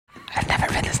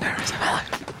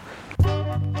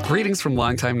Greetings from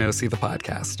Long Time No See, the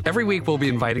podcast. Every week, we'll be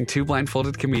inviting two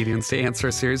blindfolded comedians to answer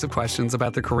a series of questions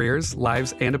about their careers,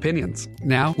 lives, and opinions.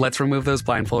 Now, let's remove those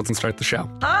blindfolds and start the show.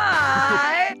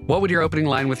 Hi! What would your opening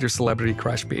line with your celebrity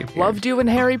crush be? Loved you in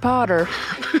Harry Potter.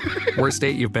 Worst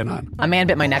date you've been on? A man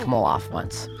bit my neck mole off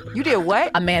once. You did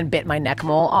what? A man bit my neck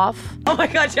mole off. Oh my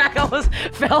God, Jack almost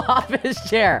fell off his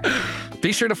chair.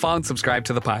 Be sure to follow and subscribe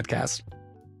to the podcast.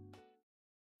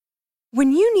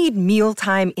 When you need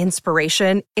mealtime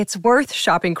inspiration, it's worth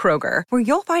shopping Kroger, where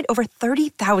you'll find over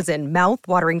 30,000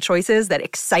 mouth-watering choices that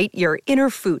excite your inner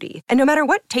foodie. And no matter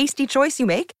what tasty choice you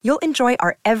make, you'll enjoy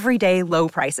our everyday low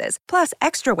prices, plus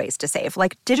extra ways to save,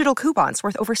 like digital coupons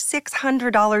worth over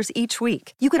 $600 each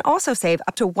week. You can also save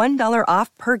up to $1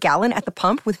 off per gallon at the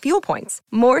pump with fuel points.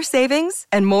 More savings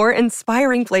and more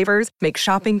inspiring flavors make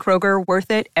shopping Kroger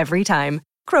worth it every time.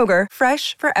 Kroger,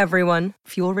 fresh for everyone.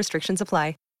 Fuel restrictions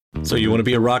apply. So you want to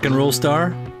be a rock and roll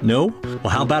star? No? Well,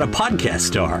 how about a podcast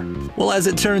star? Well, as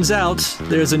it turns out,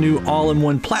 there's a new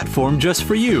all-in-one platform just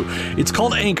for you. It's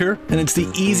called Anchor, and it's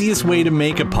the easiest way to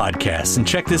make a podcast. And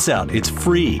check this out, it's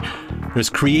free. There's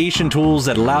creation tools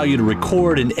that allow you to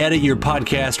record and edit your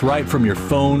podcast right from your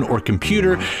phone or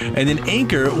computer, and then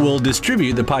Anchor will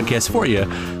distribute the podcast for you,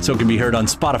 so it can be heard on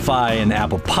Spotify and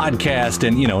Apple Podcast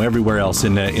and, everywhere else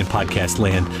in podcast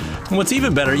land. And what's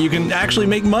even better, you can actually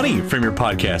make money from your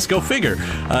podcast. Go figure.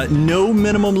 No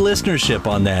minimum listenership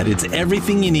on that. It's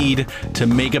everything you need to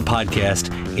make a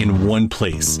podcast in one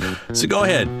place. So go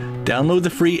ahead. Download the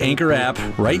free Anchor app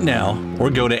right now or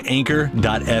go to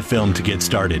anchor.fm to get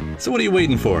started. So what are you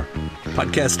waiting for?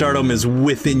 Podcast stardom is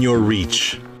within your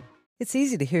reach. It's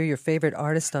easy to hear your favorite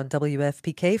artist on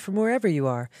WFPK from wherever you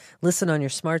are. Listen on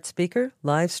your smart speaker,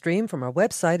 live stream from our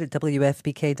website at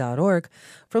WFPK.org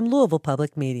from Louisville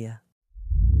Public Media.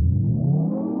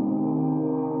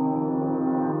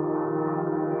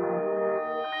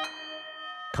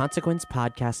 Consequence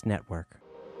Podcast Network.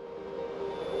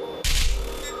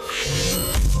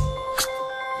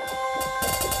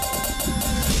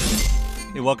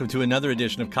 Hey, welcome to another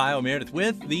edition of Kyle Meredith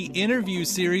with the interview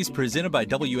series presented by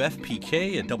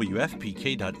WFPK at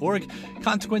WFPK.org,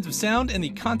 Consequence of Sound, and the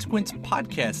Consequence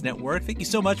Podcast Network. Thank you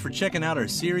so much for checking out our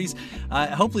series.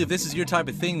 Hopefully, if this is your type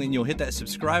of thing, then you'll hit that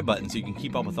subscribe button so you can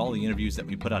keep up with all the interviews that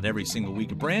we put out every single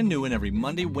week. A brand new one every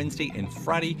Monday, Wednesday, and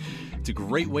Friday. It's a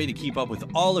great way to keep up with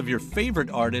all of your favorite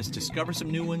artists, discover some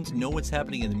new ones, know what's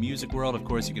happening in the music world. Of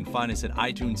course, you can find us at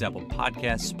iTunes, Apple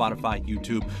Podcasts, Spotify,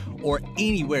 YouTube, or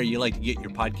anywhere you like to get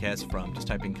your podcast from. Just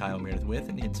type in Kyle Meredith with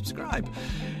and hit subscribe.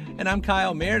 And I'm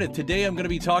Kyle Meredith. Today I'm going to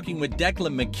be talking with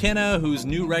Declan McKenna, whose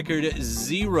new record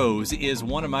Zeros is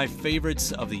one of my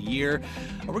favorites of the year.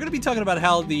 We're going to be talking about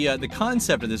how the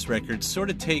concept of this record sort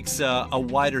of takes a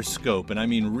wider scope, and I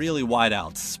mean really wide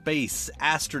out. Space,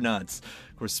 astronauts.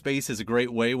 Of course, space is a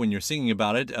great way, when you're singing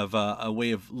about it, of a way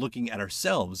of looking at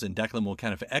ourselves, and Declan will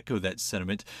kind of echo that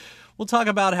sentiment. We'll talk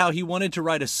about how he wanted to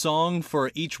write a song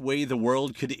for each way the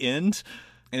world could end.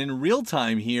 And in real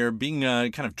time here, being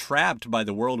kind of trapped by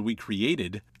the world we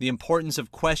created, the importance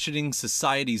of questioning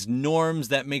society's norms,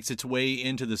 that makes its way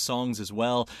into the songs as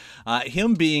well.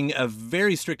 Him being a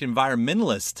very strict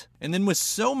environmentalist, and then with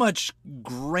so much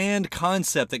grand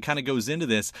concept that kind of goes into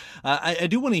this, I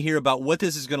do want to hear about what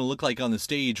this is going to look like on the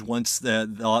stage once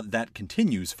that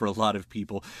continues for a lot of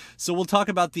people. So we'll talk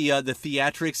about the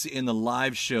theatrics in the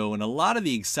live show and a lot of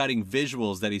the exciting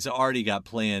visuals that he's already got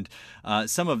planned.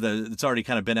 Some of that's already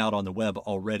kind of been out on the web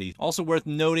already. Also worth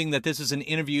noting that this is an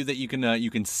interview that you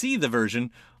can see the version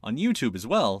on YouTube as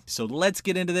well. So let's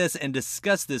get into this and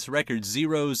discuss this record,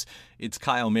 Zeros. It's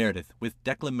Kyle Meredith with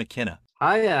Declan McKenna.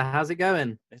 Hiya, how's it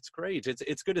going? It's great.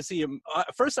 It's good to see you.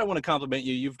 First, I want to compliment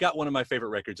you. You've got one of my favorite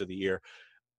records of the year.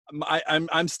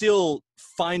 I'm still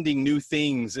finding new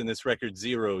things in this record,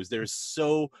 Zeros. There's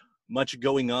so much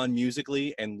going on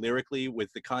musically and lyrically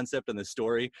with the concept and the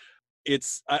story.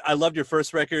 I loved your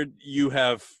first record. You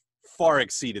have far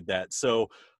exceeded that. So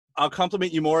I'll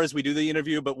compliment you more as we do the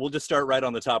interview, but we'll just start right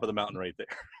on the top of the mountain right there.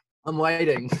 I'm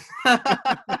waiting.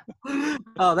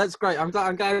 Oh, that's great. I'm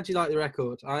glad you like the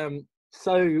record. I am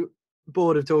so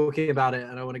bored of talking about it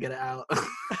and I want to get it out.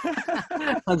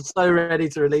 I'm so ready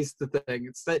to release the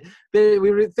thing.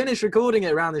 We finished recording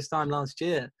it around this time last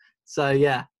year. So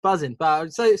yeah, buzzing. But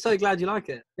I'm so glad you like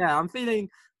it. Yeah, I'm feeling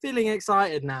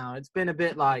excited now. It's been a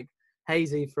bit like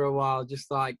hazy for a while, just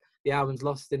like the album's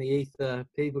lost in the ether.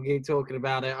 People keep talking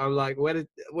about it. I'm like, when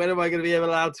am I going to be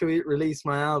allowed to release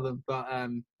my album? But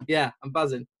yeah, I'm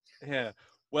buzzing. Yeah,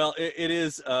 well, it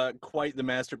is quite the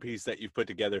masterpiece that you've put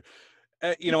together.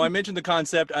 I mentioned the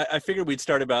concept. I figured we'd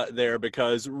start about there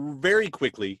because very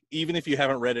quickly, even if you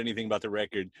haven't read anything about the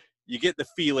record, you get the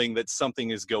feeling that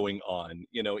something is going on,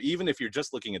 even if you're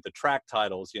just looking at the track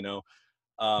titles,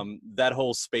 that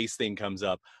whole space thing comes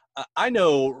up. I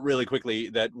know really quickly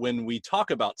that when we talk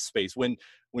about space, when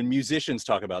musicians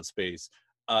talk about space,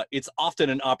 it's often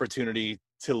an opportunity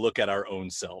to look at our own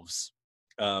selves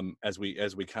as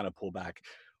we kind of pull back.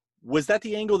 Was that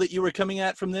the angle that you were coming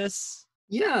at from this?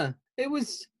 Yeah, it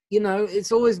was.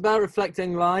 It's always about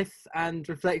reflecting life and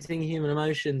reflecting human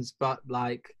emotions, but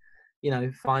like,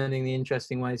 finding the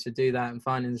interesting ways to do that and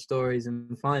finding the stories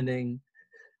and finding,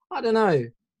 I don't know,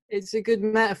 it's a good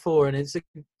metaphor, and it's a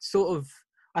sort of,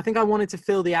 I think I wanted to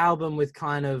fill the album with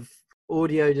kind of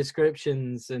audio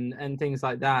descriptions and things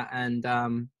like that. And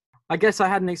I guess I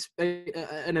had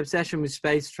an obsession with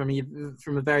space from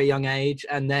a very young age.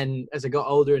 And then as I got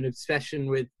older, an obsession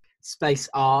with space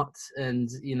art and,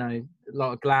 a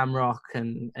lot of glam rock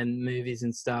and movies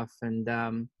and stuff. And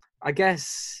I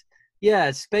guess,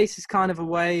 yeah, space is kind of a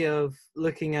way of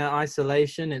looking at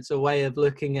isolation. It's a way of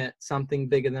looking at something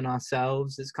bigger than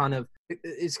ourselves. It's kind of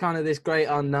this great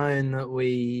unknown that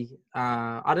we,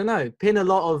 I don't know, pin a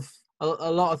lot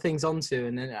of things onto.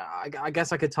 And I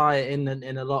guess I could tie it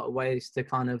in a lot of ways to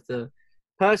kind of the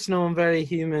personal and very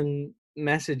human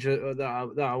message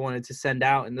that I wanted to send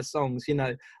out in the songs,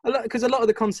 because a lot of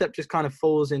the concept just kind of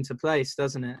falls into place,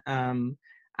 doesn't it?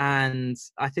 And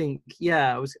I think,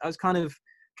 yeah, I was kind of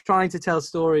trying to tell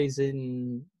stories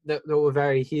that were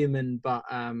very human, but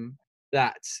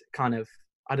that kind of,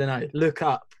 I don't know, look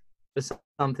up for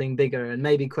something bigger and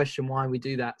maybe question why we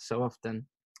do that so often.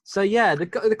 So yeah,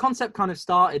 the concept kind of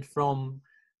started from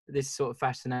this sort of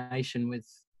fascination with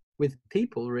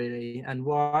people, really, and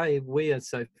why we are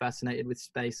so fascinated with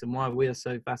space and why we are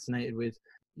so fascinated with,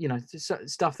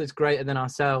 stuff that's greater than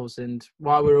ourselves, and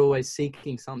why we're always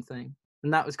seeking something.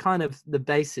 And that was kind of the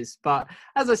basis. But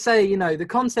as I say, the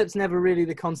concept's never really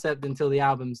the concept until the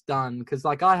album's done. Because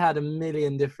like I had a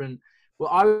million different,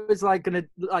 I was like gonna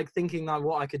thinking like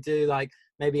what I could do, like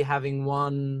maybe having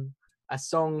a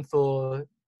song for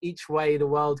each way the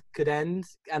world could end.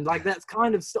 And like that's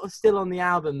kind of still on the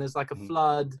album. There's like a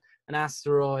flood, an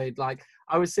asteroid. Like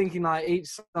I was thinking like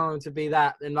each song to be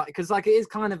that, and like because like it is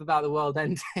kind of about the world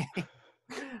ending.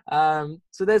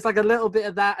 So there's like a little bit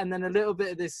of that, and then a little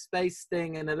bit of this space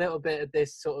thing, and a little bit of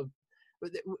this sort of,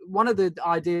 one of the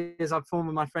ideas I formed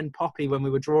with my friend Poppy when we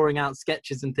were drawing out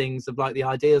sketches and things of like the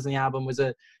ideas in the album was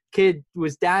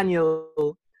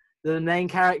Daniel, the main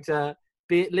character,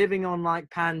 living on like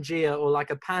Pangea, or like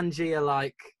a Pangea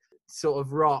like sort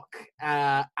of rock,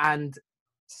 and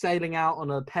sailing out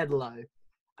on a pedalo.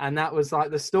 And that was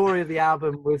like the story of the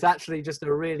album was actually just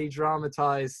a really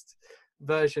dramatized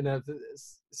version of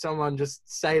someone just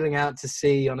sailing out to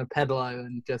sea on a pedalo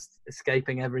and just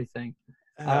escaping everything.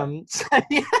 So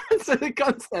the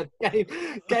concept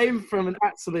came from an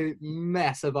absolute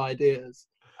mess of ideas,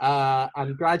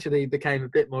 and gradually became a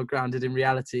bit more grounded in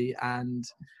reality and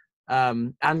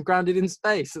grounded in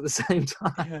space at the same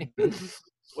time.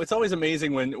 Well, it's always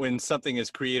amazing when something is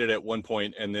created at one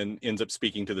point and then ends up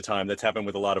speaking to the time. That's happened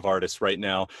with a lot of artists right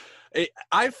now.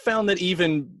 I've found that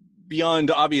even beyond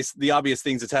the obvious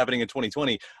things that's happening in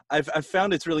 2020, I've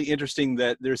found it's really interesting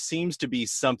that there seems to be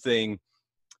something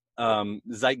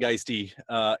zeitgeisty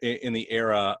in the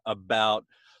era about,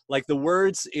 like, the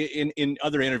words in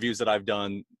other interviews that I've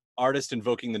done, artists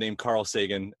invoking the name Carl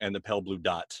Sagan and the pale blue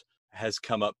dot has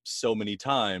come up so many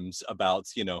times about,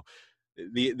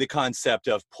 the concept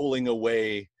of pulling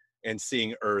away and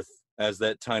seeing Earth as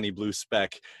that tiny blue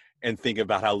speck, and think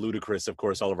about how ludicrous, of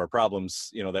course, all of our problems,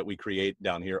 that we create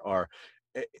down here are,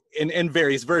 and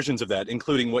various versions of that,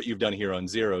 including what you've done here on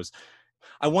Zeros.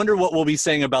 I wonder what we'll be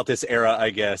saying about this era, I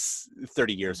guess,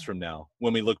 30 years from now,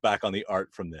 when we look back on the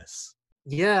art from this.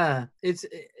 Yeah, it's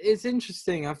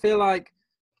interesting. I feel like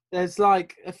there's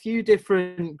like a few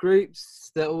different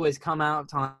groups that always come out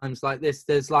times like this.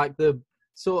 There's like the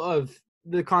sort of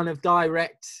the kind of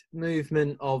direct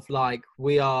movement of like,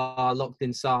 we are locked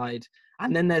inside.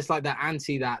 And then there's like the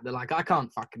they're like, I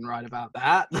can't fucking write about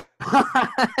that.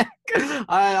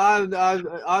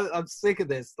 I'm sick of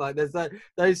this. Like there's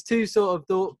those two sort of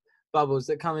thought bubbles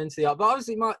that come into the art. But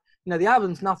obviously the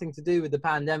album's nothing to do with the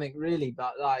pandemic really,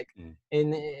 but like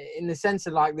in the sense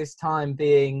of like this time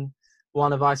being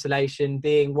one of isolation,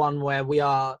 being one where we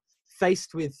are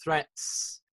faced with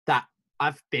threats that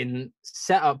have been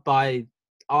set up by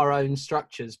our own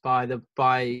structures,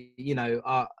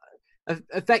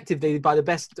 effectively by the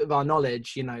best of our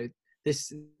knowledge.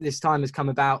 This time has come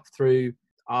about through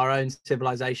our own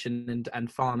civilization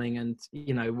and farming and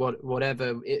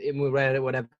whatever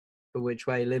which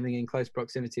way, living in close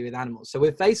proximity with animals. So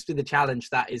we're faced with a challenge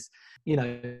that is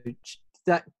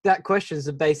that question is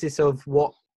the basis of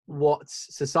what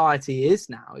society is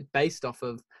now. It's based off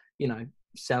of, you know,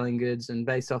 selling goods, and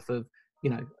based off of, you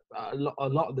know, a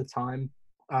lot of the time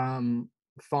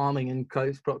farming in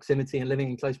close proximity and living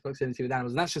in close proximity with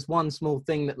animals. And that's just one small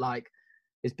thing that like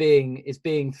is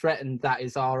being threatened. That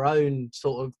is our own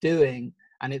sort of doing,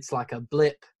 and it's like a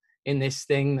blip in this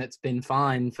thing that's been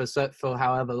fine for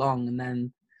however long. And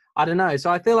then I don't know. So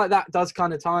I feel like that does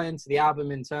kind of tie into the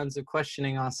album in terms of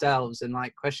questioning ourselves and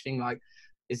like questioning, like,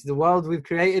 is the world we've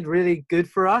created really good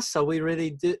for us? Are we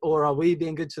really or are we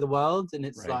being good to the world? And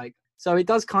it's like, so it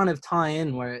does kind of tie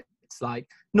in where it's like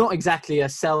not exactly a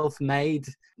self-made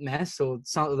mess, or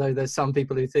although there's some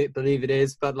people who believe it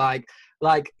is, but like,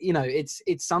 you know, it's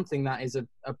something that is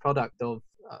a product of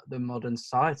the modern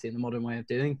society and the modern way of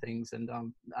doing things. And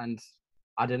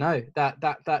I don't know,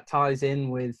 that ties in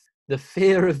with the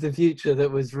fear of the future that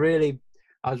I was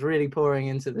really pouring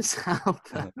into this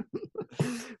album.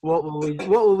 What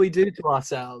will we do to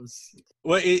ourselves?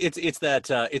 Well, it's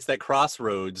that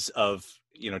crossroads of,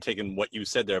 you know, taking what you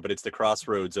said there, but it's the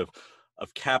crossroads of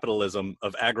capitalism,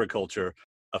 of agriculture,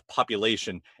 of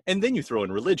population, and then you throw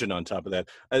in religion on top of that.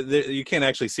 You can't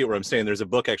actually see what I'm saying. There's a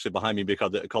book actually behind me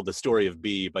called The Story of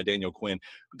B by Daniel Quinn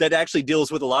that actually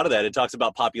deals with a lot of that. It talks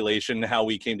about population, how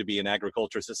we came to be an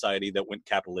agriculture society that went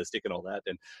capitalistic and all that.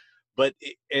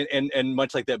 And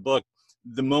much like that book,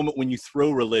 the moment when you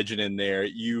throw religion in there,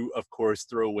 you of course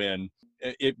throw in,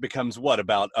 it becomes what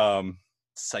about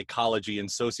psychology and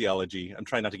sociology. I'm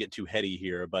trying not to get too heady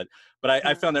here, but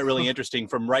I found that really interesting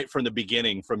from the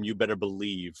beginning, from You Better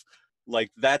Believe. Like,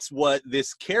 that's what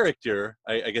this character,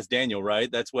 I guess Daniel,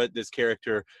 right? That's what this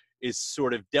character is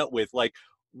sort of dealt with. Like,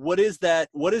 what is that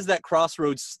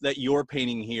crossroads that you're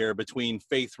painting here between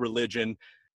faith, religion,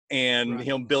 and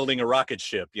him building a rocket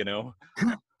ship, you know?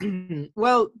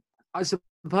 Well, I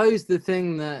suppose the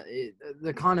thing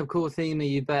the kind of core theme of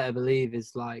You Better Believe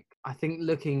is like, I think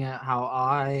looking at how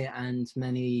I and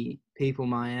many people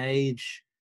my age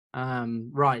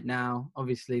right now,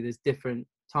 obviously there's different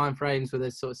time frames where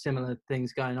there's sort of similar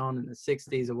things going on in the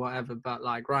 60s or whatever, but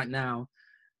like right now,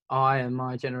 I and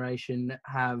my generation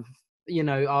have, you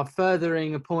know, are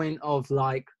furthering a point of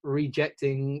like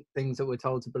rejecting things that we're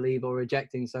told to believe, or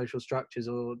rejecting social structures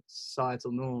or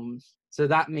societal norms. So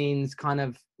that means kind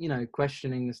of, you know,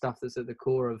 questioning the stuff that's at the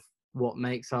core of what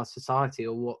makes our society,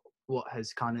 or what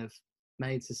has kind of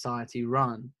made society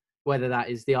run, whether that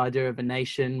is the idea of a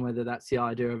nation, whether that's the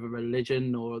idea of a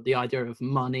religion, or the idea of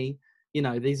money. You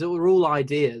know, these are all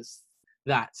ideas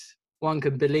that one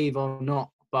can believe or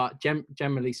not, but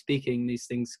generally speaking, these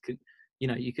things could, you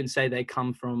know, you can say they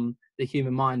come from the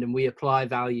human mind and we apply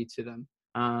value to them.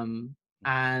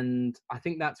 And I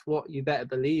think that's what You Better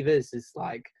Believe is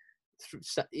like,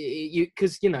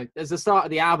 because, you know, as the start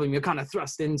of the album, you're kind of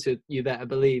thrust into You Better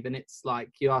Believe, and it's like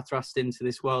you are thrust into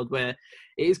this world where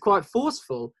it is quite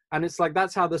forceful, and it's like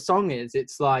that's how the song is.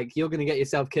 It's like you're going to get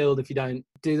yourself killed if you don't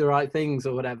do the right things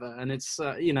or whatever, and it's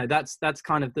you know, that's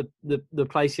kind of the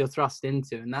place you're thrust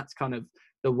into, and that's kind of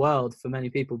the world for many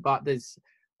people. But there's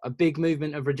a big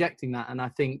movement of rejecting that, and I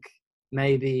think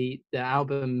maybe the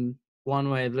album, one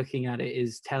way of looking at it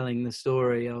is telling the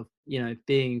story of, you know,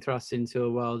 being thrust into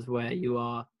a world where you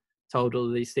are told all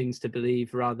these things to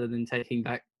believe, rather than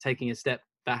taking a step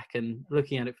back and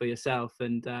looking at it for yourself,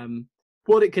 and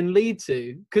what it can lead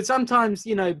to. Because sometimes,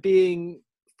 you know, being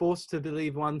forced to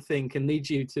believe one thing can lead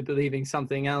you to believing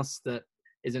something else that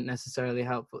isn't necessarily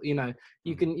helpful. You know,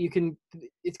 you can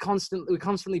we're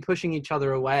constantly pushing each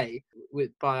other away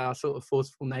by our sort of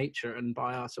forceful nature and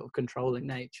by our sort of controlling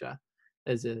nature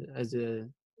as a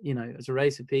you know, as a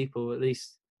race of people. At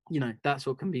least, you know, that's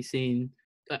what can be seen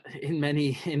in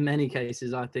many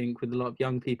cases, I think, with a lot of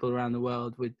young people around the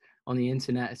world, with on the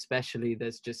internet especially.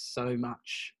 There's just so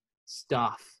much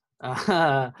stuff,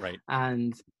 right,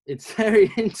 and it's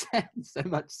very intense. So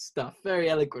much stuff, very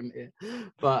eloquent here,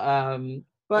 but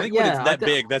I think when it's that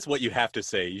big, that's what you have to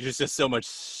say. There's just so much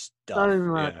stuff. So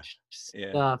much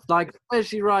stuff. Like,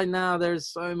 especially right now, there's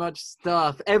so much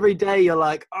stuff. Every day you're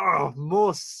like, oh,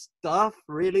 more stuff,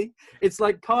 really? It's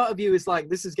like part of you is like,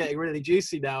 this is getting really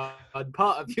juicy now. And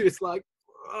part of you is like,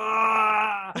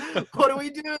 what are we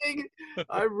doing?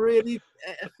 I'm really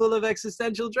full of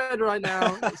existential dread right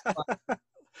now.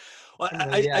 Well,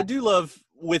 I do love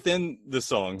within the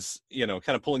songs, you know,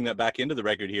 kind of pulling that back into the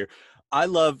record here. I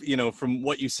love, you know, from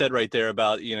what you said right there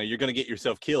about, you know, you're going to get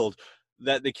yourself killed,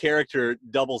 that the character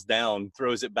doubles down,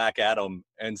 throws it back at him,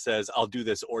 and says, I'll do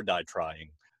this or die trying.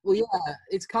 Well, yeah,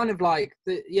 it's kind of like,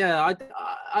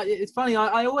 it's funny.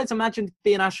 I always imagined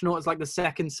Be an Astronaut as like the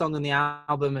second song on the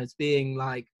album, as being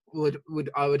like,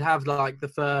 I would have like the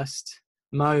first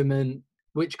moment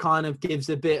which kind of gives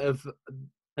a bit of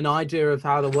an idea of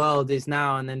how the world is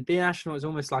now. And then Be an Astronaut is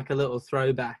almost like a little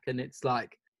throwback, and it's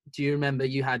like, do you remember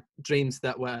you had dreams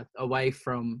that were away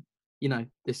from, you know,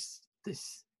 this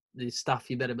stuff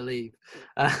you better believe,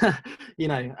 you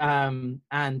know,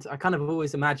 and I kind of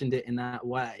always imagined it in that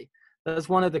way. That's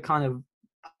one of the kind of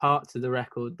parts of the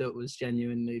record that was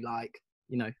genuinely like,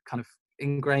 you know, kind of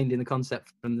ingrained in the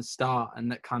concept from the start,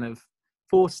 and that kind of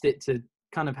forced it to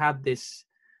kind of have this,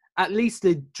 at least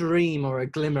a dream or a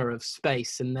glimmer of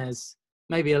space. And there's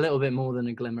maybe a little bit more than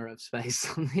a glimmer of space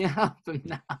on the album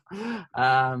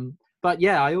now. But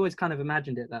yeah, I always kind of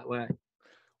imagined it that way.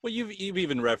 Well, you've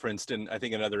even referenced in, I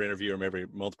think, another interview, or maybe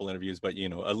multiple interviews, but, you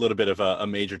know, a little bit of a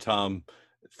Major Tom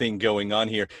thing going on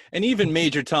here. And even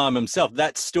Major Tom himself,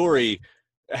 that story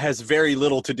has very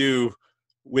little to do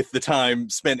with the time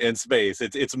spent in space.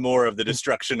 It's more of the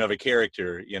destruction of a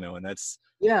character, you know, and that's,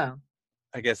 yeah,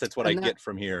 I guess that's what I get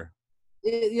from here.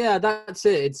 Yeah, that's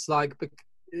it. It's like,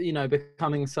 you know,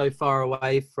 becoming so far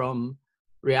away from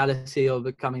reality, or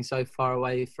becoming so far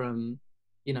away from,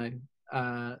 you know,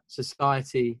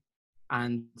 society,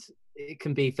 and it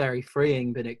can be very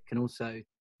freeing, but it can also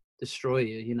destroy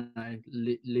you, you know,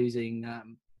 losing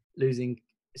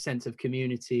a sense of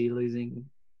community,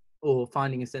 or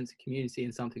finding a sense of community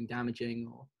in something damaging,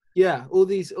 or all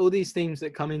these themes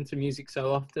that come into music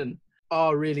so often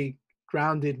are really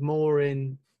grounded more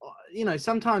in, you know,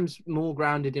 sometimes more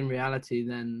grounded in reality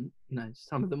than, you know,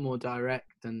 some of the more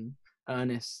direct and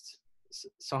earnest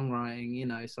songwriting. You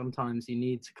know, sometimes you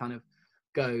need to kind of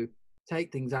go take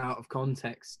things out of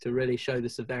context to really show the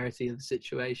severity of the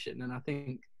situation. And I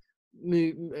think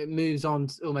it moves on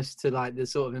almost to like the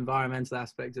sort of environmental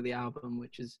aspect of the album,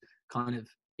 which is kind of,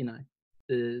 you know,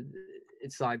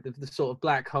 it's like the sort of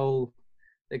black hole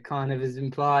that kind of is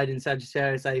implied in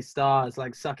Sagittarius A star. It's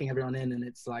like sucking everyone in, and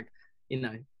it's like, you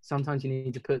know, sometimes you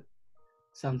need to put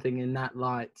something in that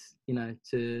light, you know,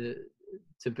 to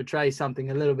portray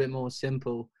something a little bit more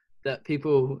simple that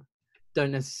people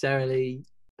don't necessarily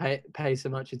pay so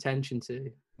much attention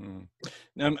to.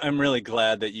 I'm really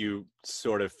glad that you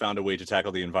sort of found a way to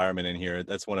tackle the environment in here.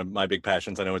 That's one of my big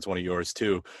passions. I know it's one of yours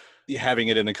too. Having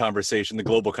it in the conversation, the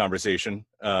global conversation,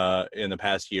 in the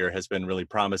past year has been really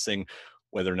promising.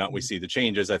 Whether or not we see the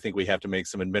changes, I think we have to make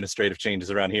some administrative changes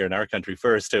around here in our country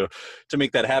first to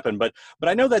make that happen. But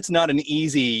I know that's not an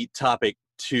easy topic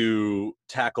to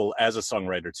tackle as a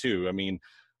songwriter too. I mean,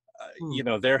 you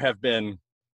know, there have been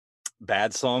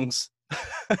bad songs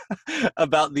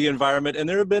about the environment, and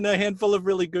there have been a handful of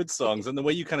really good songs, and the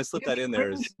way you kind of slip that in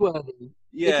there is, it can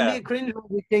be a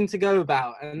cringeworthy thing to go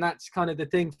about. And that's kind of the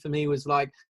thing for me, was like,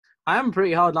 I am a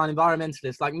pretty hardline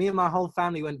environmentalist. Like, me and my whole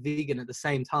family went vegan at the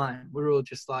same time. We're all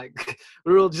just like,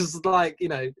 you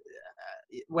know,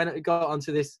 when it got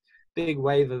onto this big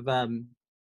wave of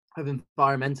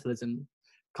environmentalism,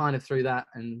 kind of through that,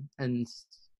 and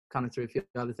kind of through a few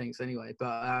other things anyway.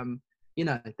 But you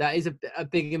know, that is a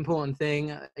big important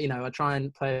thing. You know, I try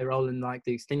and play a role in like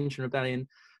the Extinction Rebellion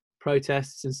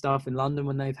protests and stuff in London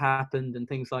when they've happened and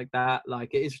things like that.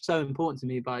 Like, it is so important to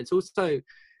me, but it's also,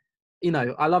 you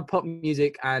know, I love pop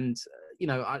music, and you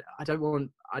know, I don't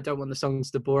want the songs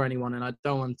to bore anyone, and I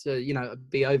don't want to, you know,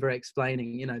 be over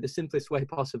explaining. You know, the simplest way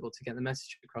possible to get the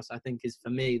message across, I think, is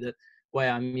for me the way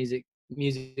I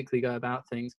musically go about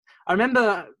things. I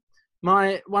remember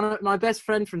one of my best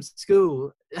friend from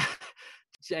school,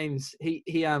 James, he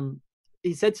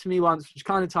said to me once, which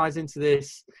kind of ties into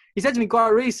this. He said to me quite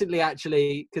recently,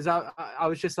 actually, because I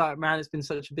was just like, man, it's been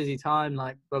such a busy time,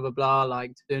 like blah blah blah,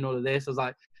 like doing all of this. I was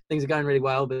like, things are going really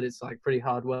well, but it's like pretty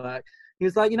hard work. He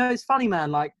was like, you know, it's funny,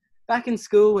 man, like back in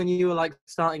school when you were like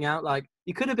starting out, like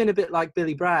you could have been a bit like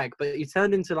Billy Bragg, but you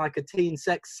turned into like a teen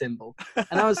sex symbol.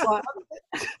 And I was like,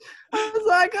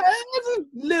 there's a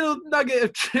little nugget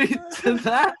of truth to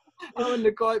that. I wouldn't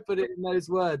have quite put it in those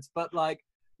words, but like,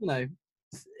 you know,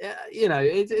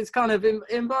 it's kind of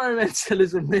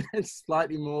environmentalism in a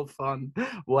slightly more fun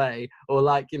way, or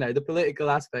like, you know, the political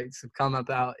aspects have come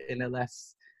about in a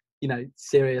less, you know,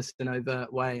 serious and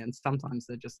overt way, and sometimes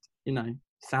they're just, you know,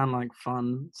 sound like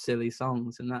fun, silly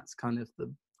songs, and that's kind of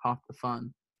the half the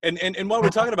fun. And while we're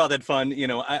talking about that fun, you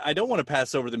know, I don't want to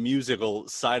pass over the musical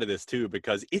side of this too,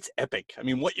 because it's epic. I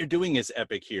mean, what you're doing is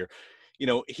epic here. You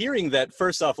know, hearing that,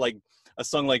 first off, like a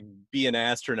song like Be an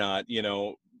Astronaut, you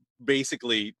know,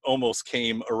 basically almost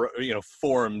came, you know,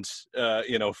 formed,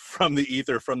 you know, from the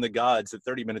ether, from the gods at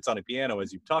 30 Minutes on a Piano,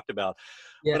 as you've talked about.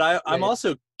 Yeah, but I'm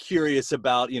also curious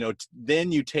about, you know,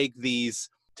 then you take these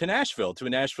to Nashville, to a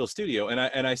Nashville studio.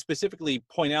 And I specifically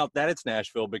point out that it's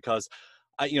Nashville because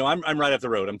you know, I'm right up the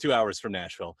road. I'm 2 hours from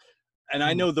Nashville. And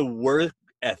I know the work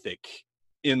ethic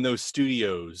in those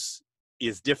studios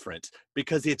is different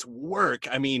because it's work.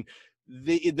 I mean,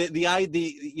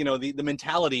 the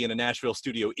mentality in a Nashville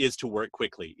studio is to work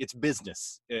quickly. It's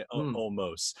business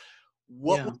almost.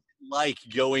 What was it like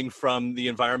going from the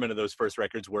environment of those first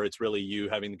records where it's really you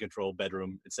having the control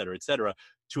bedroom, et cetera,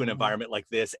 to an environment like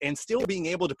this and still being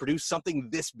able to produce something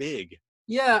this big?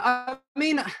 Yeah, I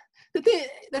mean, the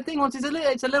thing was,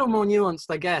 it's a little more nuanced,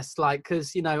 I guess, like,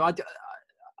 because, you know,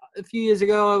 a few years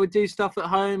ago I would do stuff at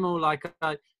home, or like,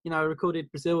 I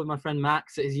recorded Brazil with my friend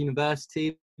Max at his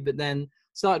university, but then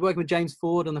started working with James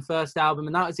Ford on the first album,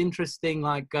 and that was interesting,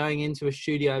 like going into a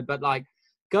studio, but like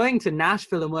going to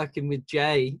Nashville and working with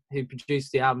Jay, who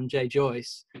produced the album, Jay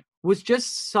Joyce, was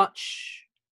just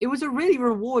it was a really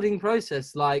rewarding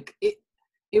process. Like it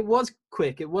was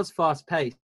quick, it was fast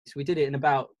paced. We did it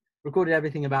recorded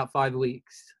everything about 5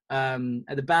 weeks. And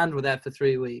the band were there for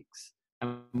 3 weeks,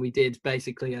 and we did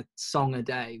basically a song a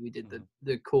day. We did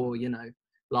the core, you know,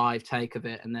 live take of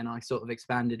it, and then I sort of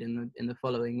expanded in the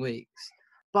following weeks.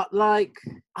 But like,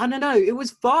 I don't know, it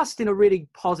was fast in a really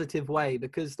positive way,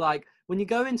 because like when you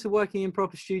go into working in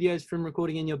proper studios from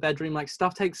recording in your bedroom, like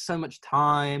stuff takes so much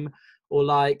time. Or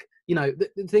like, you know,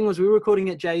 the thing was, we were recording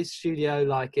at Jay's studio,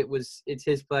 like it's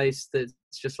his place that's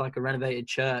just like a renovated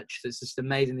church. It's just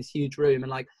amazing, this huge room. And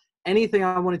like anything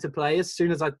I wanted to play, as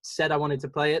soon as I said I wanted to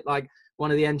play it, like one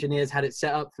of the engineers had it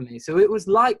set up for me. So it was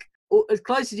like as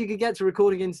close as you could get to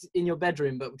recording in your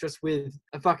bedroom, but just with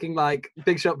a fucking like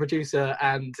big shot producer,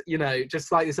 and, you know,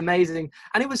 just like this amazing.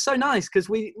 And it was so nice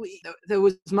because there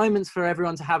was moments for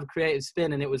everyone to have a creative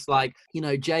spin, and it was like, you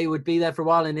know, Jay would be there for a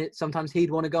while, and sometimes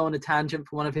he'd want to go on a tangent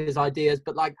for one of his ideas,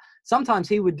 but like sometimes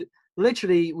we would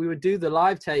do the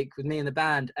live take with me and the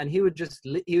band, and he would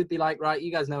be like, right,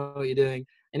 you guys know what you're doing.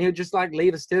 And he would just like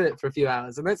leave us to it for a few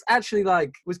hours. And that's actually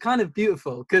like, was kind of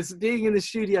beautiful, because being in the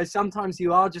studio, sometimes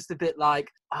you are just a bit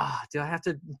like, do I have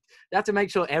to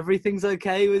make sure everything's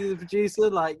okay with the producer?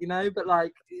 Like, you know, but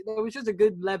like, there was just a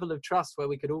good level of trust where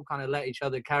we could all kind of let each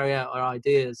other carry out our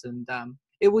ideas. And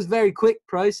it was very quick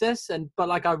process. But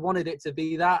like, I wanted it to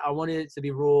be that. I wanted it to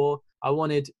be raw. I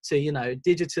wanted to, you know,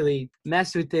 digitally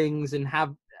mess with things and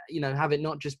have it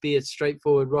not just be a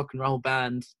straightforward rock and roll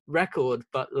band record,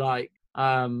 but like,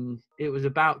 it was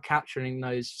about capturing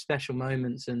those special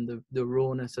moments and the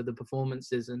rawness of the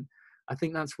performances. And I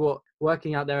think that's what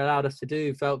working out there allowed us to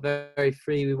do. Felt very, very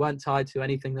free. We weren't tied to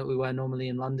anything that we were normally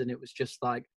in London. It was just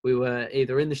like we were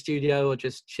either in the studio or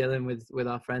just chilling with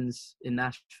our friends in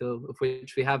Nashville, of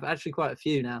which we have actually quite a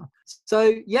few now.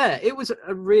 So yeah, it was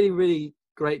a really, really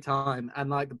great time, and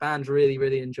like the band really,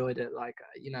 really enjoyed it. Like,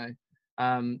 you know,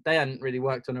 they hadn't really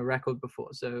worked on a record before,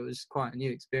 so it was quite a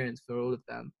new experience for all of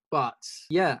them. But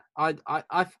yeah,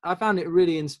 I found it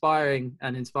really inspiring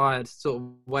and inspired sort of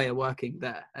way of working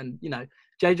there. And, you know,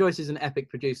 Jay Joyce is an epic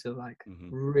producer, like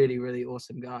really, really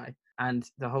awesome guy. And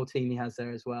the whole team he has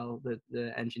there as well,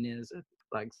 the engineers are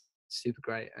like super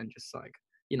great. And just like,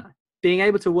 you know, being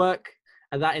able to work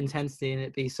at that intensity and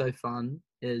it be so fun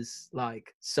is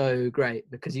like so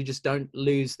great, because you just don't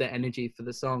lose the energy for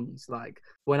the songs. Like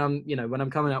when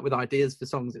I'm coming up with ideas for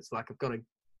songs, it's like I've got to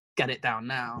get it down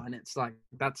now, and it's like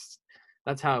that's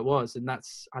how it was. And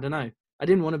that's, I don't know, I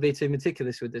didn't want to be too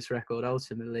meticulous with this record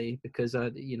ultimately, because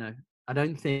I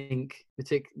don't think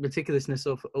meticulousness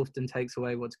often takes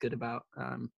away what's good about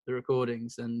the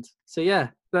recordings. And so yeah,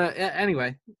 but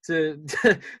anyway, to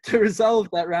resolve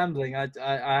that rambling, I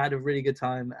had a really good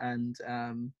time. And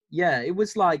yeah, it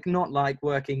was like not like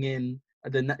working in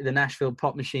the Nashville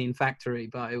Pop Machine factory,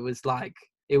 but it was like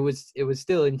it was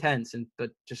still intense, but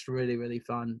just really, really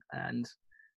fun. And,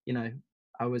 you know,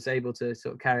 I was able to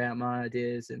sort of carry out my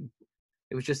ideas, and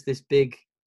it was just this big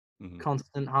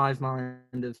constant hive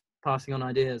mind of passing on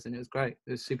ideas, and it was great.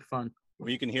 It was super fun. Well,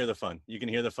 you can hear the fun. You can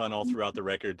hear the fun all throughout the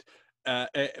record.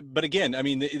 But again, I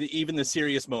mean, even the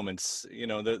serious moments, you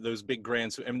know, those big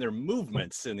grand, I mean, there are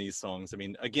movements in these songs. I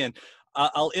mean, again,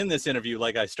 I'll end this interview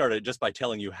like I started, just by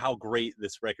telling you how great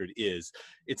this record is.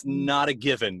 It's not a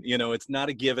given, you know, it's not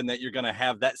a given that you're going to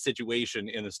have that situation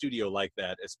in the studio like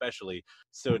that, especially.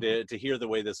 So to hear the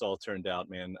way this all turned out,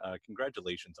 man,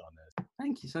 congratulations on this.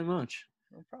 Thank you so much.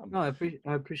 No problem. No,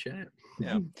 I appreciate it.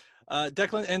 Yeah.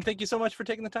 Declan, and thank you so much for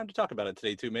taking the time to talk about it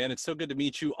today too, man. It's so good to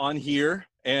meet you on here.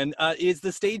 And is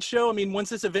the stage show, I mean, once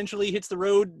this eventually hits the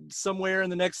road somewhere in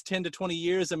the next 10 to 20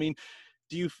 years, I mean,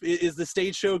 is the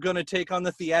stage show going to take on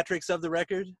the theatrics of the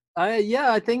record?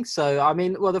 Yeah, I think so. I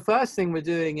mean, well, the first thing we're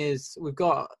doing is we've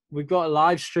got a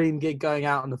live stream gig going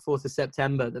out on the 4th of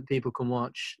September that people can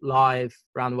watch live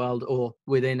around the world or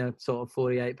within a sort of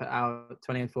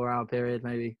 24-hour period,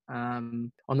 maybe,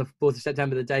 on the 4th of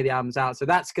September, the day the album's out. So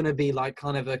that's going to be like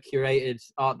kind of a curated,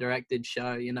 art-directed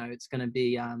show. You know, it's going to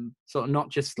be sort of not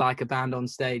just like a band on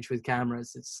stage with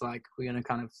cameras. It's like we're going to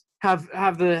kind of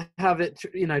have it,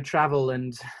 you know, travel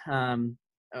and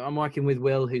I'm working with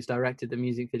Will, who's directed the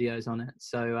music videos on it.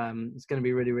 So it's going to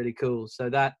be really, really cool. So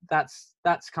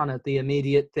that's kind of the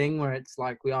immediate thing where it's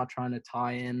like we are trying to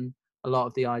tie in a lot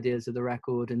of the ideas of the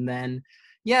record. And then,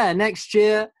 yeah, next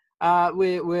year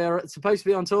we're supposed to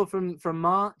be on tour from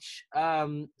March.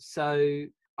 So,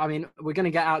 I mean, we're going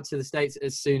to get out to the States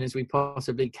as soon as we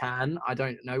possibly can. I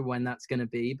don't know when that's going to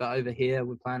be, but over here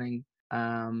we're planning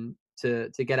to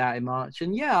get out in March.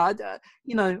 And yeah,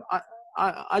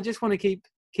 I just want to keep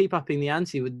upping the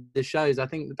ante with the shows. I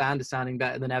think the band is sounding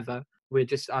better than ever. I'm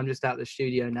just out the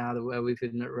studio now where we've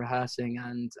been rehearsing,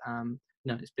 and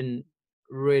it's been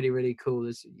really, really cool.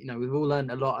 We've all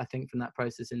learned a lot, I think, from that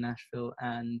process in Nashville,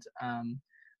 and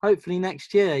hopefully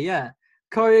next year, yeah,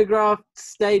 choreographed,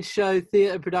 stage show,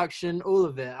 theater production, all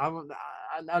of it.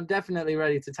 I'm definitely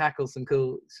ready to tackle some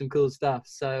cool stuff.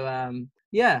 So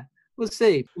yeah. We'll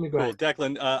see. Cool.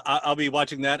 Declan, I'll be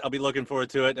watching that. I'll be looking forward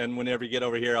to it. And whenever you get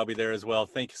over here, I'll be there as well.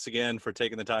 Thanks again for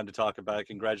taking the time to talk about it.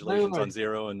 Congratulations on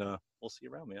Zero, and we'll see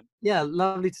you around, man. Yeah,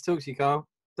 lovely to talk to you, Carl.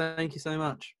 Thank you so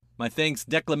much. My thanks,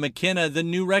 Declan McKenna. The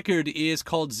new record is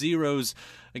called Zeros.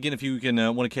 Again, if you can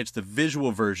want to catch the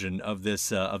visual version of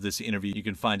this interview, you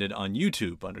can find it on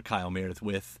YouTube under Kyle Meredith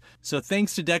With. So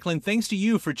thanks to Declan. Thanks to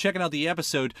you for checking out the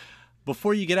episode.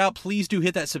 Before you get out, please do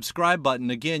hit that subscribe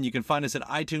button. Again, you can find us at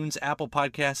iTunes, Apple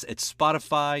Podcasts, at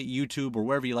Spotify, YouTube, or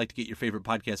wherever you like to get your favorite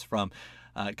podcasts from.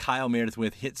 Kyle Meredith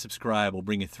With, hit subscribe. We'll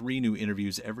bring you 3 new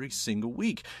interviews every single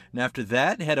week. And after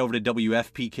that, head over to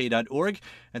WFPK.org.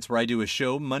 That's where I do a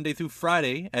show Monday through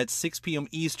Friday at 6 p.m.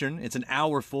 Eastern. It's an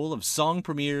hour full of song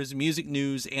premieres, music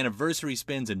news, anniversary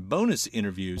spins, and bonus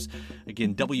interviews.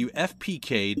 Again,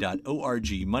 WFPK.org,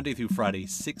 Monday through Friday,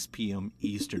 6 p.m.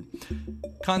 Eastern.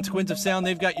 Consequence of Sound,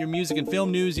 they've got your music and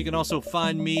film news. You can also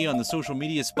find me on the social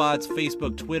media spots,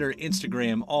 Facebook, Twitter,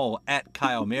 Instagram, all at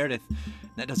Kyle Meredith.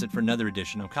 That does it for another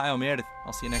edition of Kyle Meredith.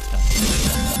 I'll see you next time.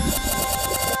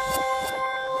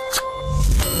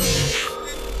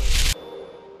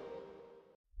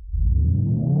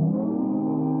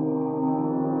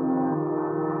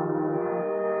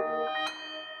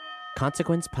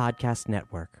 Consequence Podcast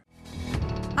Network.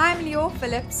 I'm Lior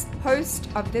Phillips, host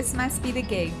of This Must Be the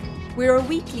Gig. We're a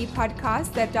weekly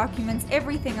podcast that documents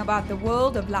everything about the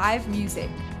world of live music.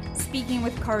 Speaking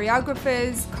with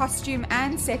choreographers, costume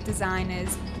and set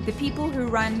designers, the people who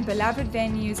run beloved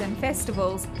venues and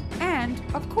festivals, and,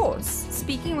 of course,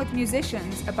 speaking with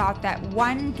musicians about that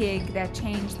one gig that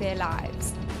changed their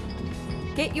lives.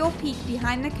 Get your peek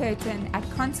behind the curtain at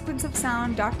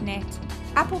consequenceofsound.net,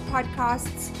 Apple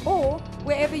Podcasts, or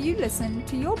wherever you listen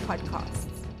to your podcasts.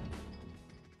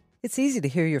 It's easy to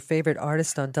hear your favorite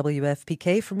artist on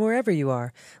WFPK from wherever you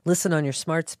are. Listen on your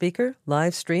smart speaker,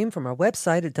 live stream from our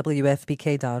website at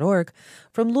WFPK.org,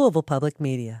 from Louisville Public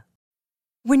Media.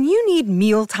 When you need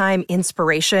mealtime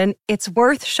inspiration, it's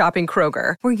worth shopping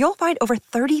Kroger, where you'll find over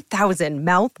 30,000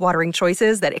 mouth-watering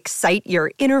choices that excite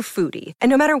your inner foodie. And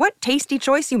no matter what tasty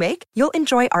choice you make, you'll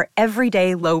enjoy our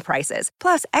everyday low prices,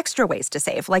 plus extra ways to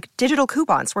save, like digital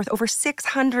coupons worth over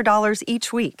 $600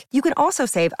 each week. You can also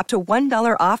save up to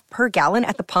 $1 off per gallon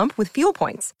at the pump with fuel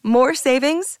points. More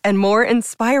savings and more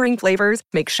inspiring flavors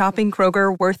make shopping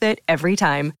Kroger worth it every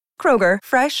time. Kroger,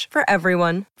 fresh for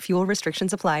everyone. Fuel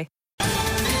restrictions apply.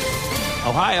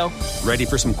 Ohio, ready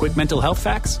for some quick mental health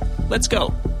facts? Let's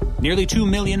go. Nearly 2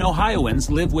 million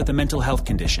Ohioans live with a mental health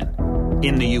condition.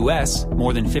 In the U.S.,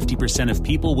 more than 50% of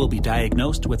people will be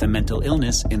diagnosed with a mental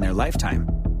illness in their lifetime.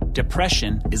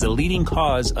 Depression is a leading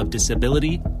cause of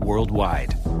disability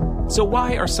worldwide. So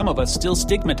why are some of us still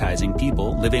stigmatizing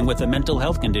people living with a mental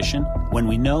health condition when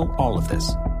we know all of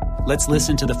this? Let's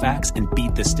listen to the facts and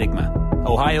beat the stigma.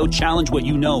 Ohio, challenge what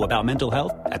you know about mental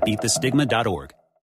health at beatthestigma.org.